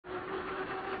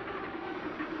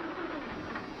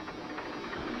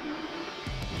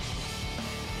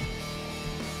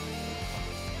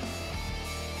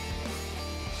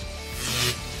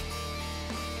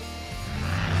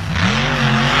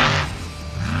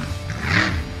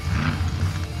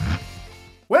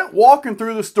walking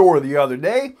through the store the other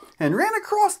day and ran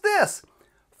across this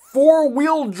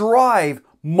 4-wheel drive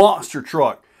monster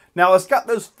truck. Now it's got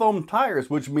those foam tires,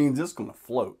 which means it's going to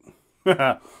float.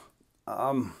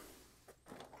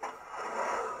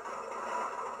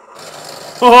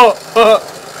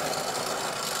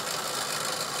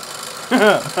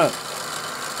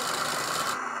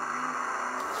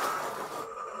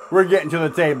 We're getting to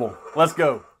the table. Let's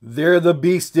go. There the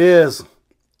beast is.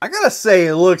 I gotta say,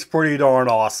 it looks pretty darn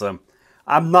awesome.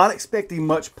 I'm not expecting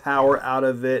much power out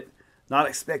of it. Not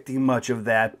expecting much of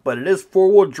that, but it is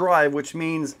 4-wheel drive, which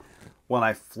means when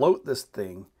I float this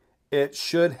thing, it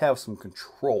should have some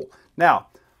control. Now,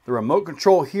 the remote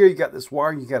control here, you got this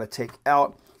wire you got to take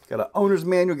out. Got an owner's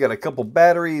manual, got a couple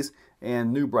batteries,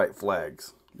 and NewBright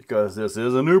flags, because this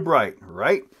is a NewBright,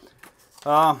 right?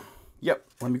 Yep,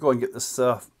 let me go and get this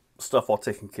stuff all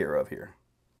taken care of here.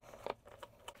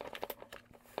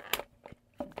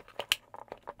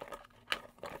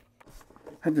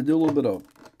 Had to do a little bit of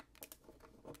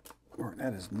work.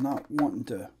 That is not wanting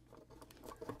to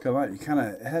come out. You kind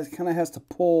of has to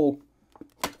pull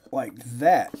like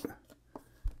that.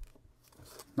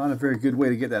 Not a very good way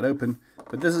to get that open,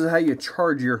 but this is how you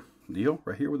charge your deal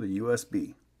right here with a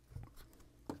USB.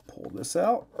 Pull this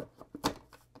out.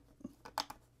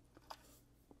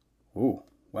 Oh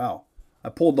wow! I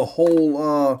pulled the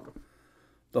whole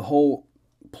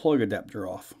plug adapter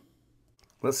off.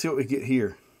 Let's see what we get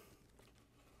here.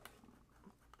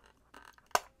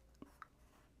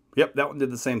 Yep, that one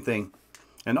did the same thing.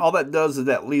 And all that does is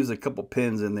that leaves a couple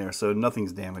pins in there, so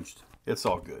nothing's damaged. It's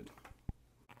all good.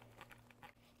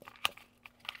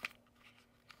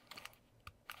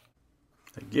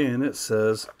 Again, it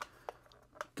says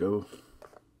go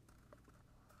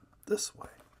this way.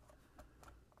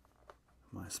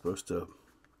 Am I supposed to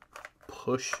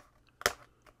push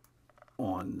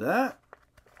on that?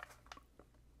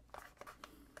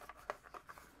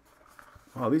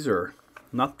 Wow, these are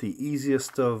not the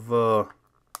easiest of,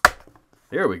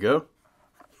 there we go.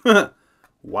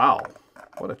 Wow,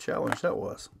 what a challenge that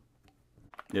was.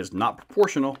 It's not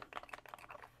proportional.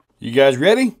 You guys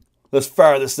ready? Let's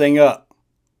fire this thing up.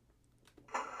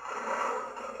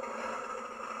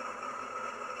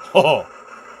 Oh,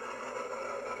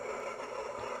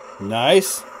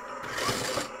 nice.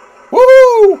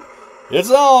 Woohoo!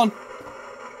 It's on.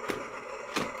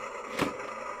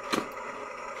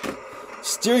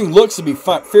 Steering looks to be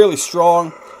fairly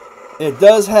strong. It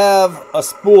does have a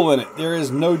spool in it. There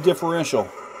is no differential.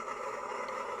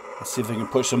 Let's see if we can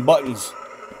push some buttons.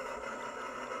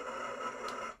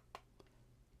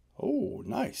 Oh,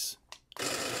 nice.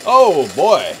 Oh,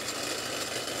 boy.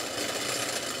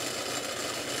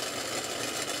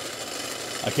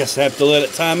 I guess I have to let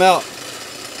it time out.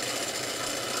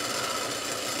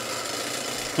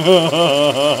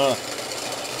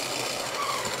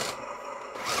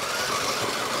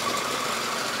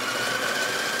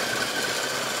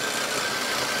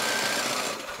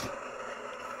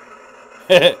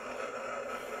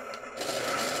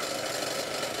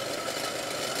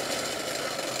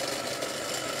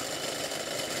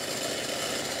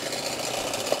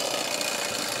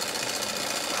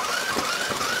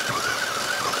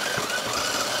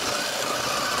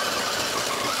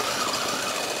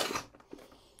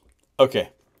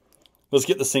 Okay, let's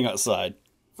get this thing outside.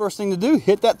 First thing to do,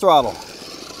 hit that throttle.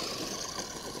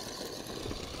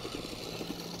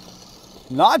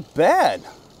 Not bad.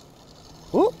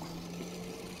 Ooh.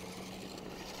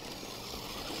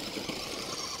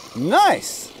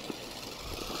 Nice.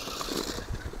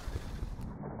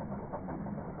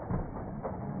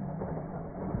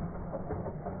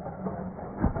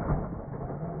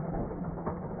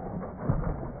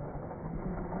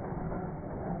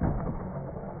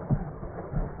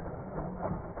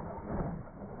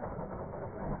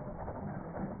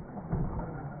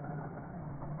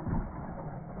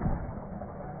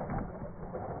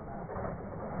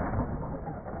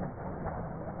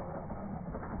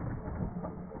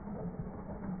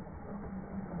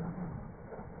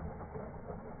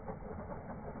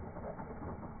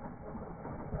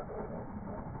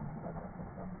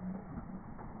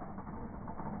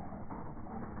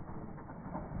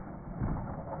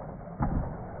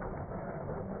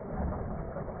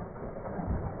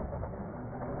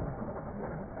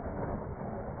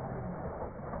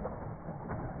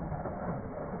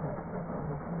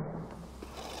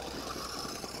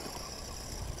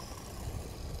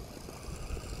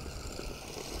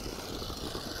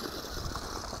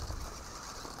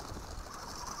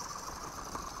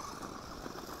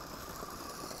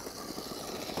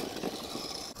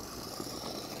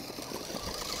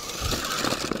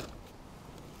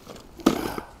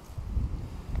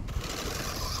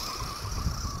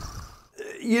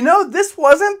 you know, this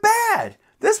wasn't bad.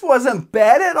 This wasn't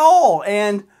bad at all.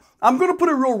 And I'm going to put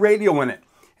a real radio in it.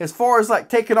 As far as like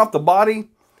taking off the body,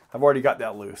 I've already got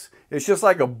that loose. It's just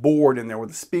like a board in there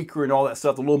with a speaker and all that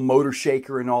stuff, the little motor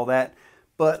shaker and all that.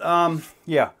 But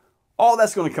yeah, all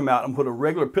that's going to come out and put a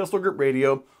regular pistol grip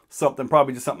radio, something,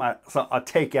 probably just something I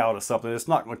take out of something. It's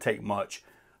not going to take much.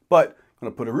 But I'm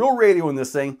going to put a real radio in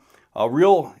this thing, a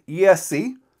real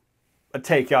ESC, a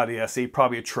takeout ESC,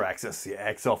 probably a Traxxas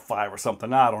XL5 or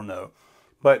something, I don't know.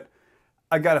 But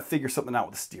I got to figure something out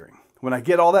with the steering. When I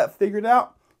get all that figured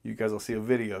out, you guys will see a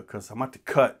video because I'm about to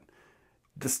cut.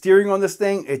 The steering on this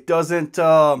thing, it doesn't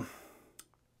lend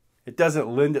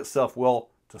itself well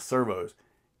to servos.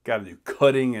 Got to do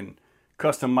cutting and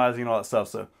customizing and all that stuff.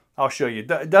 So I'll show you.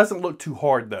 It doesn't look too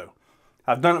hard though.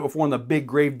 I've done it before in the big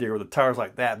Gravedigger with the tires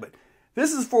like that, but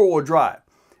this is 4-wheel drive,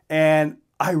 and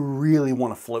I really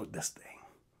want to float this thing.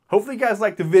 Hopefully you guys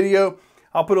like the video.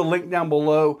 I'll put a link down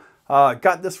below.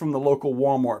 Got this from the local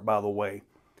Walmart, by the way.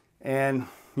 And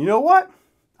you know what?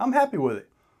 I'm happy with it.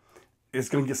 It's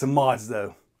going to get some mods,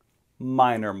 though.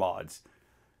 Minor mods.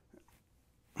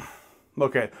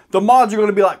 Okay, the mods are going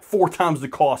to be like 4 times the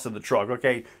cost of the truck,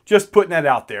 okay? Just putting that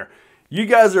out there. You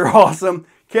guys are awesome.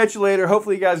 Catch you later.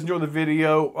 Hopefully you guys enjoyed the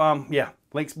video. Yeah,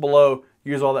 links below.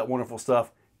 Use all that wonderful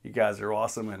stuff. You guys are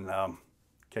awesome, and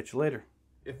catch you later.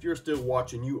 If you're still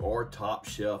watching, you are top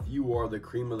shelf. You are the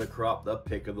cream of the crop, the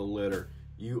pick of the litter.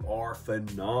 You are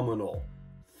phenomenal.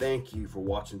 Thank you for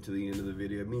watching to the end of the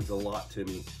video. It means a lot to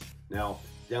me. Now,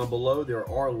 down below, there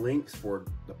are links for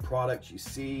the products you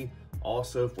see.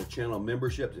 Also for channel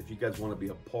memberships, if you guys want to be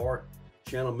a part.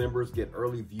 Channel members get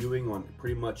early viewing on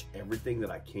pretty much everything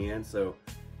that I can. So,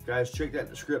 guys, check that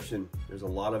description. There's a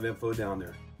lot of info down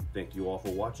there. Thank you all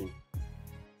for watching.